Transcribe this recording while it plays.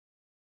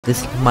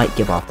This might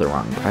give off the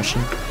wrong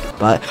impression,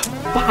 but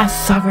bye,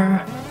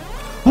 sucker!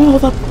 Oh,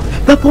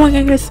 the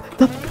boinging is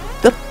the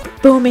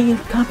booming is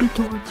coming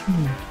towards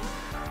me.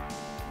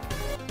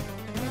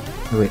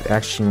 Wait,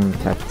 actually, only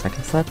 10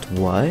 seconds left.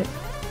 What?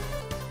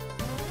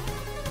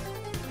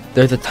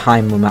 There's a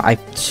time limit. I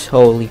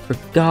totally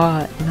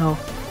forgot. No,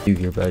 do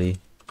here, buddy.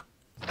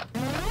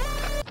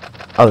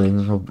 Oh, there's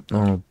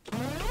no.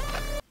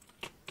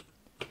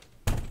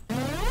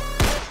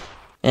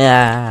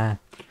 Yeah.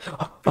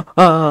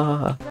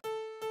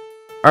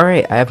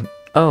 Alright, I have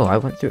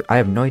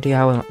no idea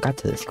how I got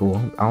to the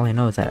school. All I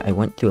know is that I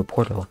went through a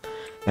portal,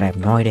 but I have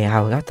no idea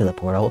how I got to the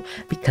portal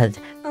because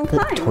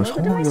the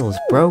tutorial is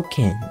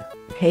broken.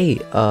 Hey,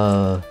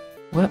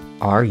 what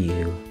are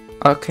you?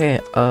 Okay,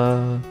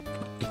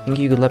 you think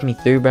you could let me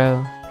through,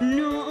 bro?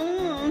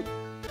 No.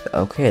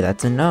 Okay,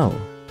 that's a no.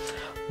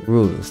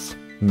 Rules: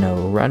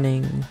 no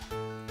running.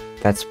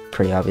 That's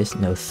pretty obvious.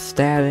 No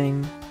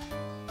stabbing.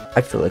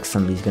 I feel like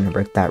somebody's gonna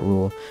break that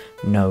rule.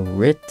 No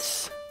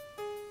writs.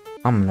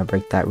 I'm gonna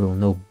break that rule.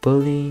 No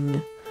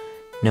bullying.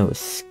 No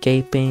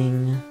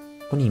escaping.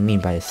 What do you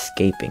mean by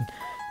escaping?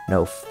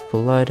 No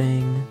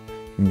flooding.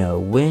 No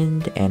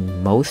wind.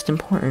 And most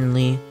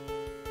importantly,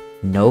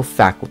 no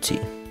faculty.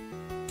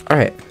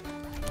 Alright.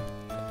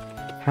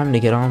 Time to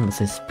get on with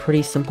this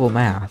pretty simple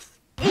math.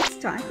 It's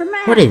time for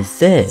math. What is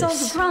this? Solve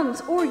the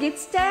problems or get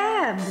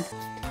stabbed.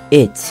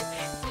 It's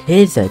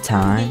pizza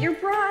time. Get your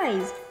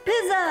prize.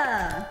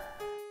 Pizza!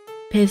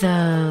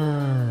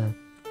 Pizza!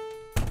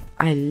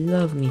 I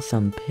love me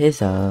some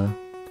pizza.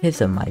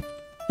 Pizza my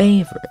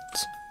favorite.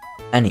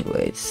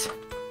 Anyways,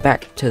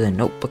 back to the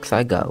notebooks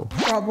I go.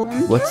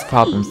 Problem What's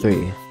problem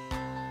 3?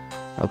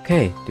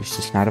 Okay, there's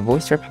just not a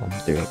voice for problem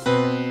 3.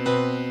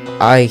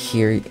 I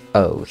hear...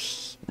 Oh,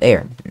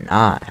 they're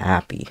not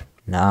happy.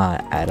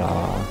 Not at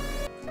all.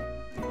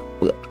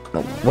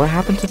 What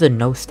happened to the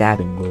no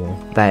stabbing rule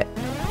that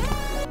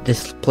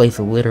this place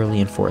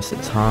literally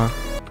enforces, huh?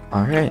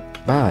 Alright,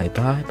 bye.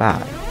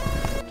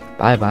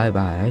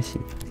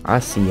 I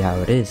see how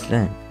it is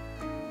then.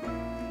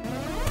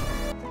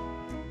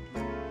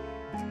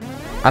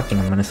 I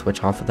think I'm gonna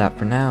switch off of that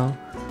for now.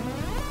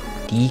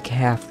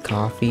 Decaf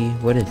coffee.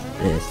 What is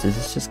this? Does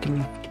this just give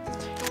me...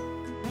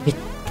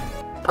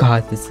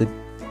 God, this is...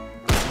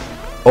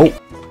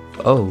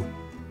 Oh.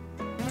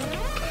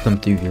 Come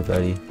through here,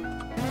 buddy.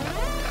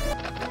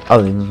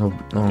 Oh, there's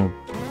no...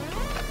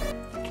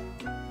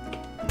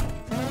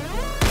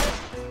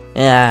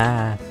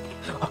 Yeah.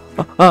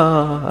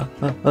 Oh,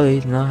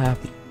 he's not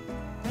happy.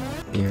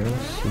 Here,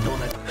 see. Don't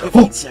have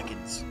 15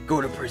 seconds.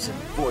 Go to prison.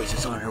 Voice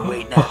is on her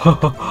way now.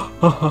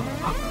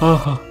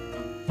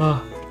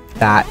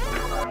 That.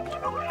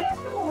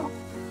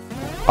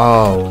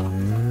 Oh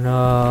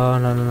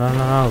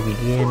no! We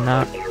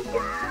cannot.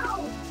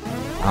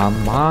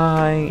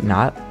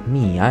 Not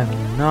me. I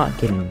am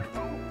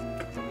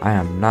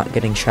not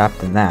getting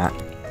trapped in that.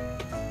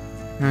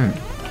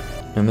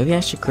 Now maybe I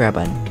should grab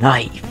a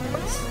knife.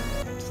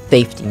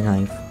 Safety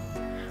knife.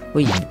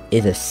 What even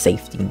is a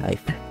safety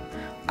knife?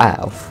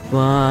 I'll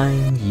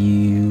find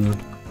you.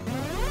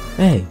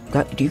 Hey,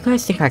 do you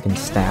guys think I can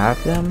stab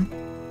them?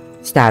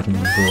 Stabbing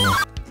rule.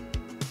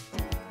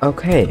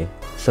 Okay,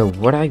 so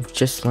what I've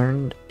just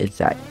learned is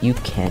that you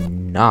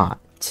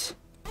cannot,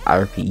 I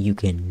repeat, you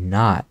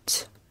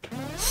cannot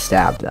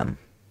stab them.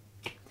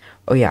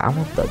 Oh yeah,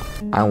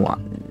 I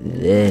want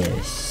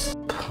this.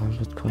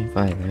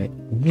 25, right?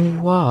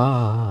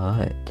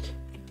 What?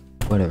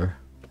 Whatever.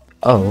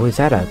 Oh, is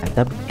that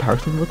the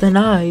person with a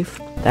knife?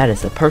 That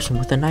is the person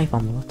with a knife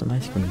on the left of my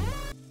screen.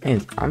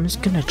 Hey, I'm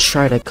just gonna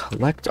try to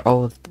collect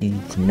all of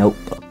these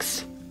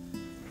notebooks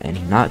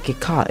and not get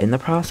caught in the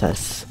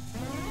process.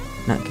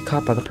 Not get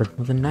caught by the person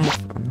with a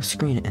knife on the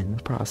screen in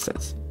the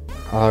process.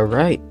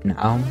 Alright,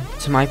 now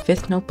to my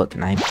 5th notebook,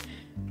 and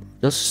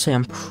let's just say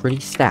I'm pretty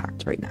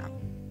stacked right now.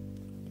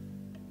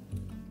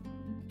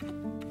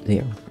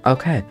 There.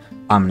 Okay,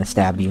 I'm gonna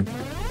stab you.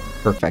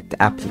 Perfect,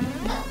 absolutely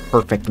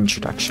perfect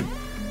introduction.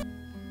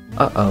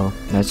 Uh-oh,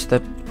 that's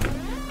the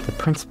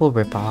principal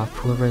ripoff,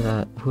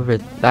 whoever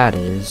that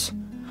is.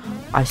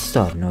 I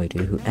still have no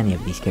idea who any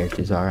of these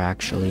characters are,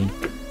 actually.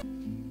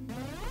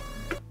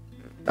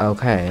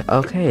 Okay,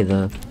 is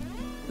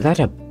that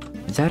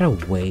a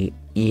way?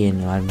 Yeah,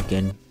 no, I'm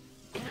getting...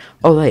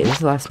 Oh, wait, this is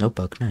the last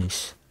notebook,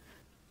 nice.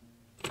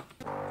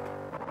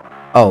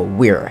 Oh,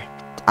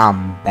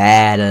 I'm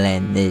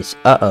battling this,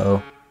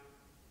 uh-oh.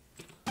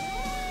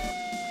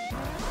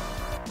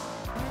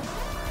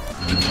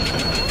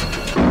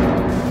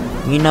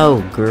 You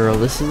know, girl,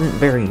 this isn't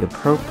very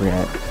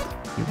appropriate.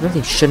 You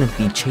really shouldn't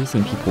be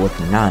chasing people with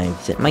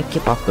knives. It might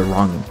give off the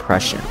wrong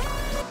impression.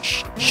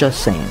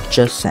 Just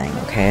saying,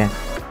 okay?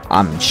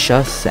 I'm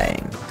just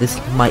saying. This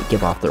might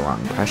give off the wrong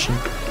impression,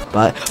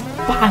 but...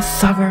 Bye,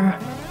 sucker!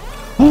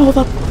 Oh,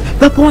 the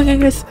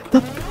boinging is...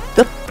 The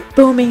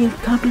booming is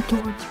coming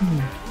towards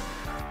me.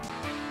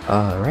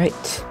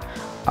 Alright.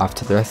 Off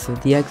to the rest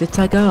of the exits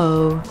I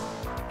go.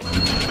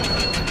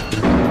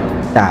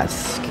 That's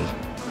scary.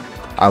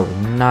 I was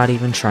not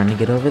even trying to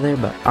get over there,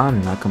 but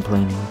I'm not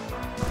complaining.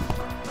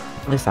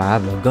 least I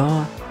have a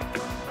gun.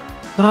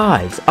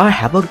 Guys, I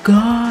have a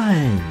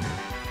gun!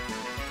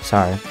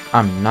 Sorry,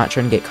 I'm not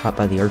trying to get caught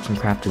by the Arts and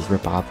Crafters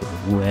ripoff or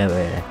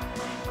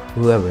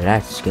whoever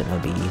that's gonna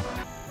be.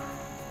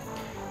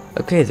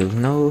 Okay, there's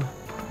no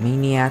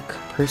maniac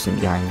person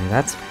behind me.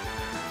 That's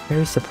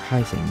very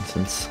surprising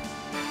since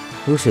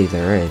usually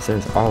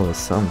there's always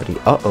somebody.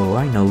 Uh-oh,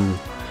 I know.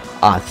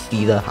 I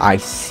see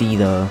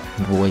the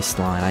voice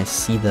line. I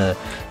see the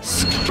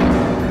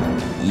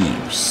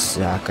you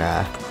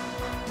sucker.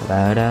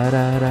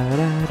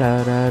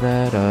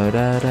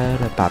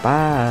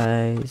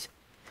 Bye-byes.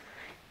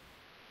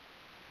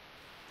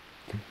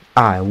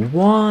 I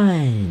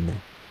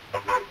won!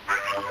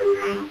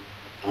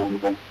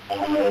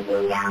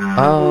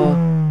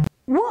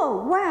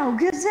 Whoa, wow,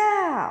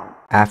 gazelle!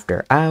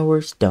 After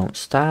hours, don't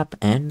stop,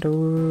 and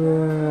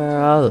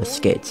roller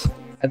skates.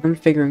 I've been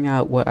figuring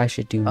out what I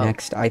should do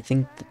next. I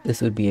think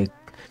this would be a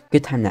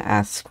good time to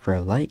ask for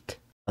a like,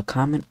 a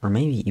comment, or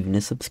maybe even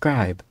a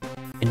subscribe.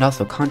 And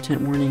also,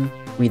 content warning,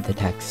 read the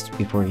text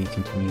before you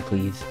continue,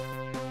 please.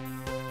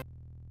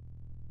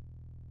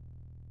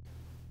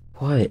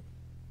 What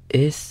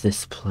is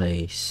this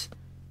place?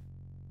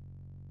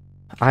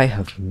 I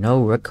have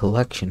no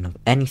recollection of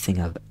anything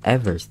I've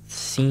ever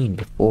seen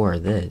before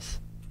this.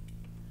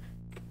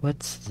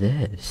 What's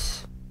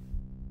this?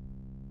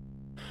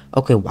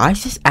 Okay, why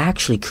is this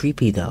actually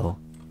creepy though?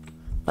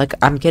 Like,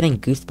 I'm getting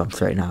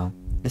goosebumps right now.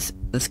 This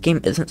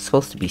game isn't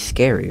supposed to be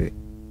scary.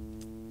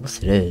 Yes,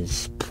 it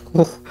is.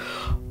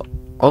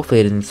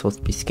 Hopefully it isn't supposed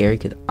to be scary,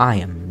 because I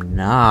am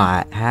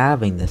not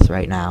having this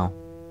right now.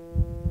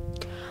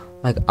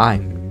 Like,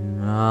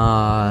 I'm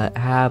not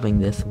having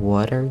this.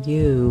 What are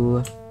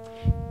you?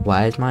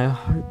 Why is my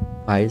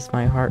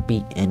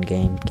heartbeat in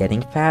game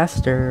getting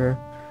faster?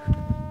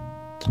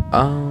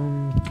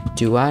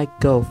 Do I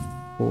go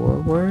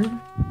forward?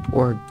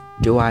 Or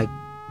do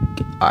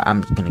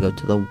I'm just gonna go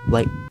to the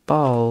white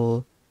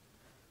ball.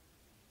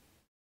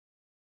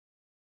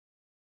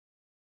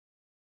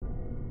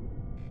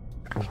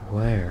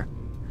 Where?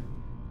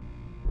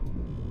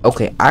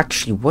 Okay,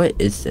 actually, what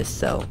is this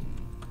though?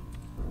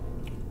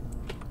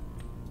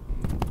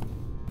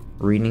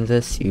 Reading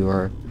this, you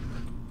are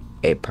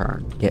a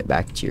parent. Get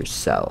back to your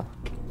cell.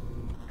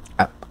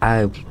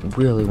 I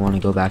really want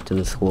to go back to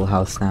the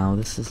schoolhouse now.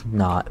 This is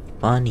not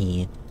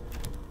funny.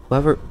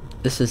 However,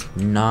 this is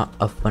not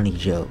a funny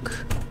joke.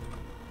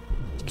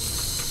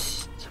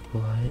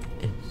 What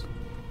is...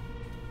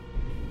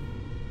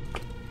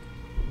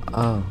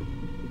 Oh.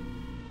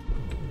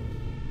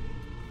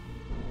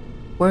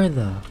 Where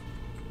the...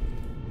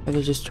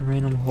 There's just a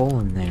random hole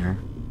in there.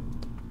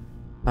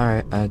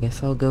 Alright, I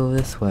guess I'll go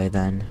this way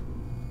then.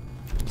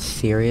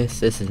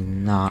 Serious? This is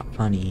not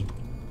funny.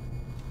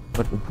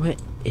 But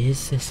what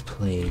is this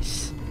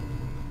place?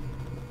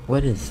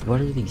 What are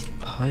these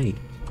pipes?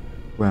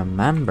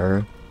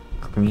 Remember,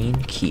 green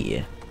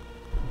key.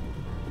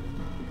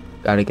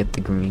 Gotta get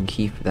the green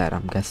key for that,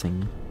 I'm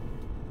guessing.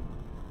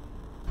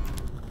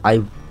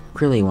 I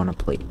really want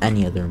to play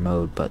any other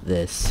mode but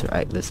this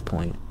at this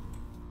point.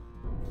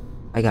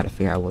 I gotta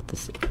figure out what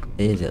this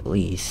is at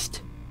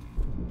least.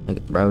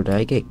 Like, bro, did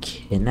I get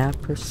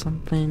kidnapped or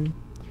something?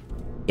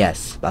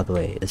 Yes, by the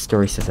way, the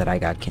story says that I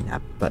got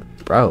kidnapped, but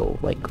bro,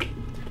 like,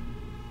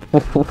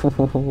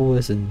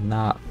 this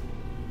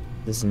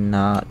is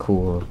not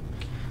cool.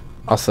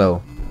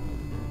 Also,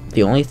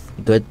 the only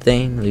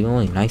the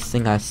only nice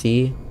thing I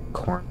see,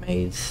 corn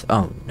maze.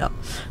 Oh no,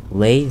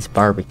 Lay's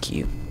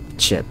barbecue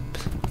chip.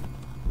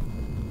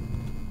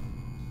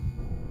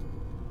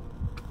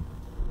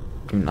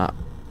 Do not.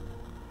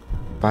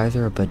 Why is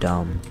there a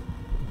badum?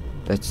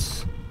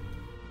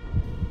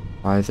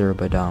 Why is there a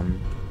badum?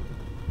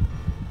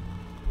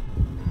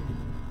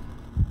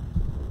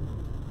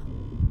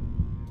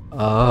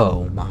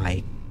 Oh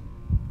my.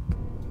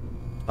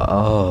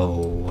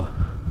 Oh.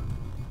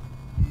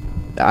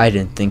 I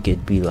didn't think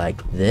it'd be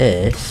like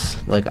this.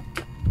 Like,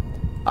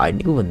 I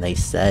knew when they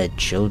said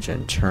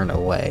children turn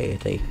away,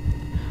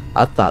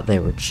 I thought they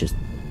were just,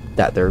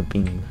 that they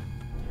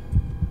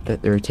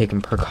were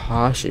taking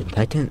precautions.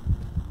 I didn't.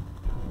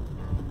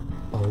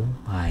 Oh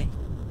my.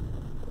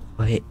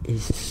 What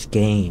is this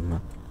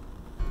game?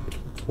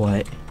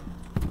 What?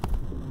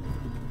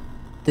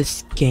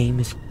 This game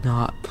is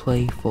not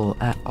playful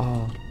at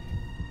all.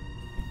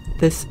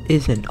 This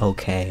isn't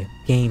okay.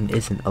 Game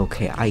isn't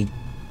okay. I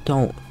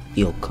don't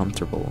feel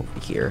comfortable over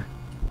here.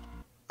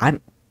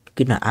 I'm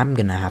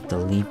gonna have to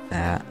leave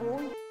that.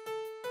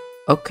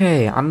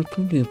 Okay, I'm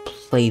going to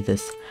play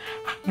this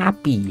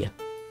happy,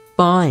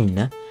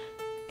 fun,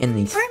 in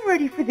these. I'm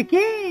ready for the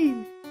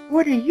game.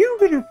 What are you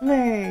gonna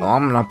play?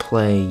 I'm gonna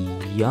play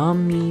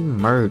Yummy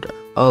Murder.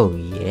 Oh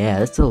yeah,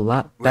 that's a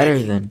lot better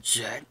Ready, than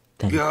set,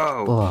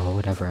 go. Oh,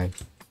 whatever.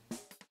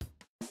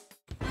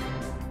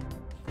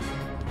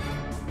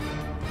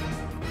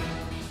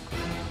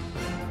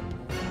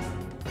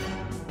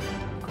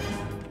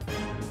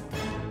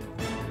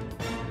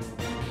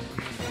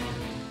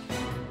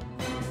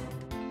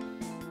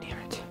 Damn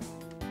it.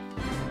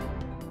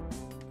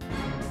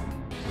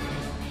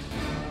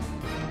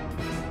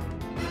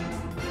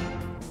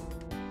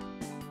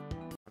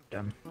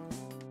 him.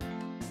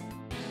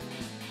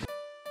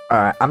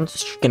 Alright, I'm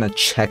just gonna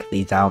check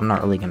these out. I'm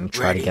not really gonna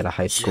try to get a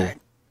high school. Set,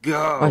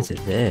 go. What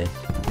is this?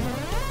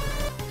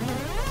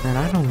 Man,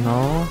 I don't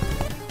know.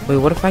 Wait,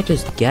 what if I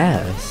just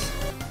guess?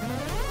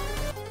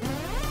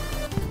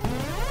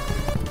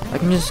 I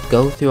can just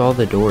go through all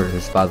the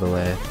doors, by the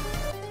way.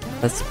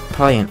 That's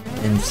probably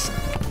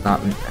not...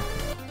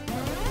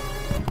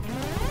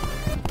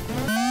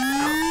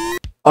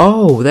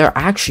 Oh, they're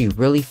actually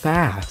really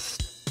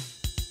fast.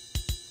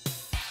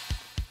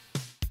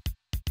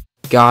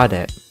 Got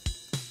it.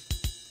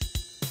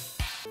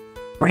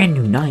 Brand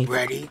new knife.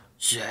 Ready,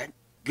 set,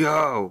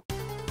 go.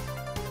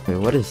 Wait,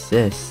 what is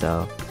this,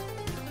 though?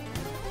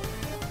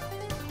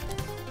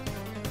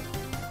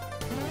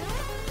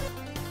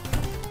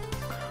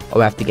 Oh,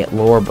 I have to get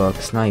lore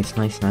books. Nice,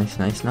 nice, nice,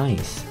 nice,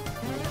 nice.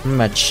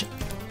 Much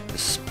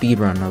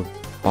speedrun of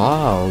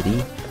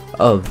Baldi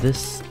of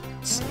this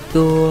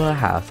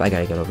schoolhouse. I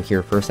gotta get over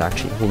here first,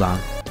 actually. Hold on.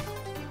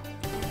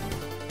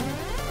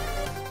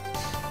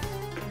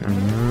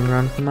 I'm gonna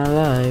run for my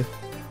life.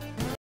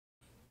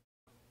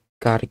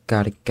 Got it,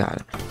 got it, got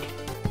it.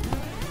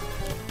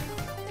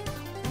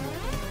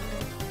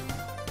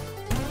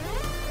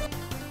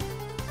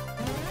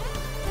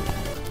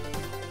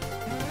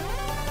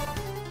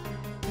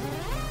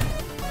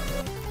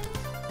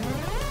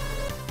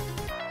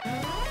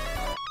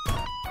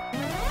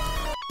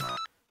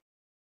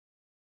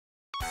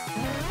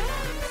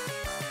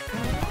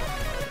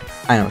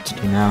 I know what to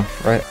do now,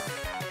 right?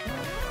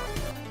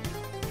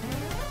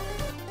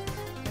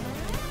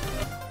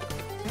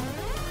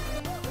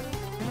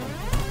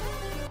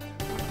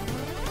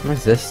 What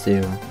does this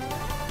do?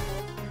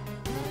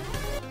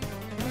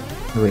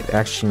 Wait,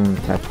 actually,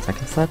 only 10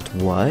 seconds left?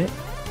 What?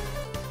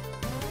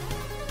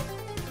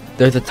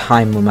 There's a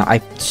time limit. I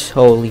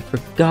totally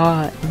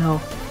forgot. No.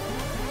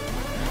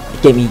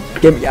 Get me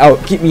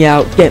out, get me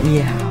out, get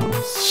me out.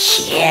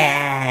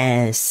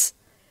 Yes!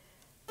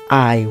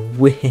 I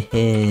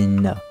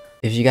win.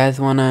 If you guys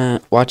want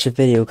to watch a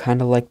video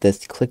kind of like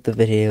this, click the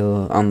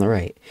video on the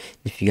right.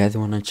 If you guys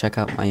want to check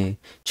out my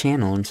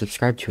channel and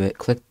subscribe to it,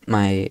 click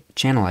my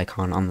channel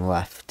icon on the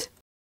left.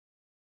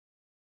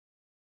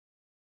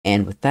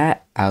 And with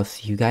that, I'll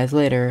see you guys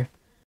later.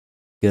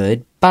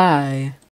 Goodbye.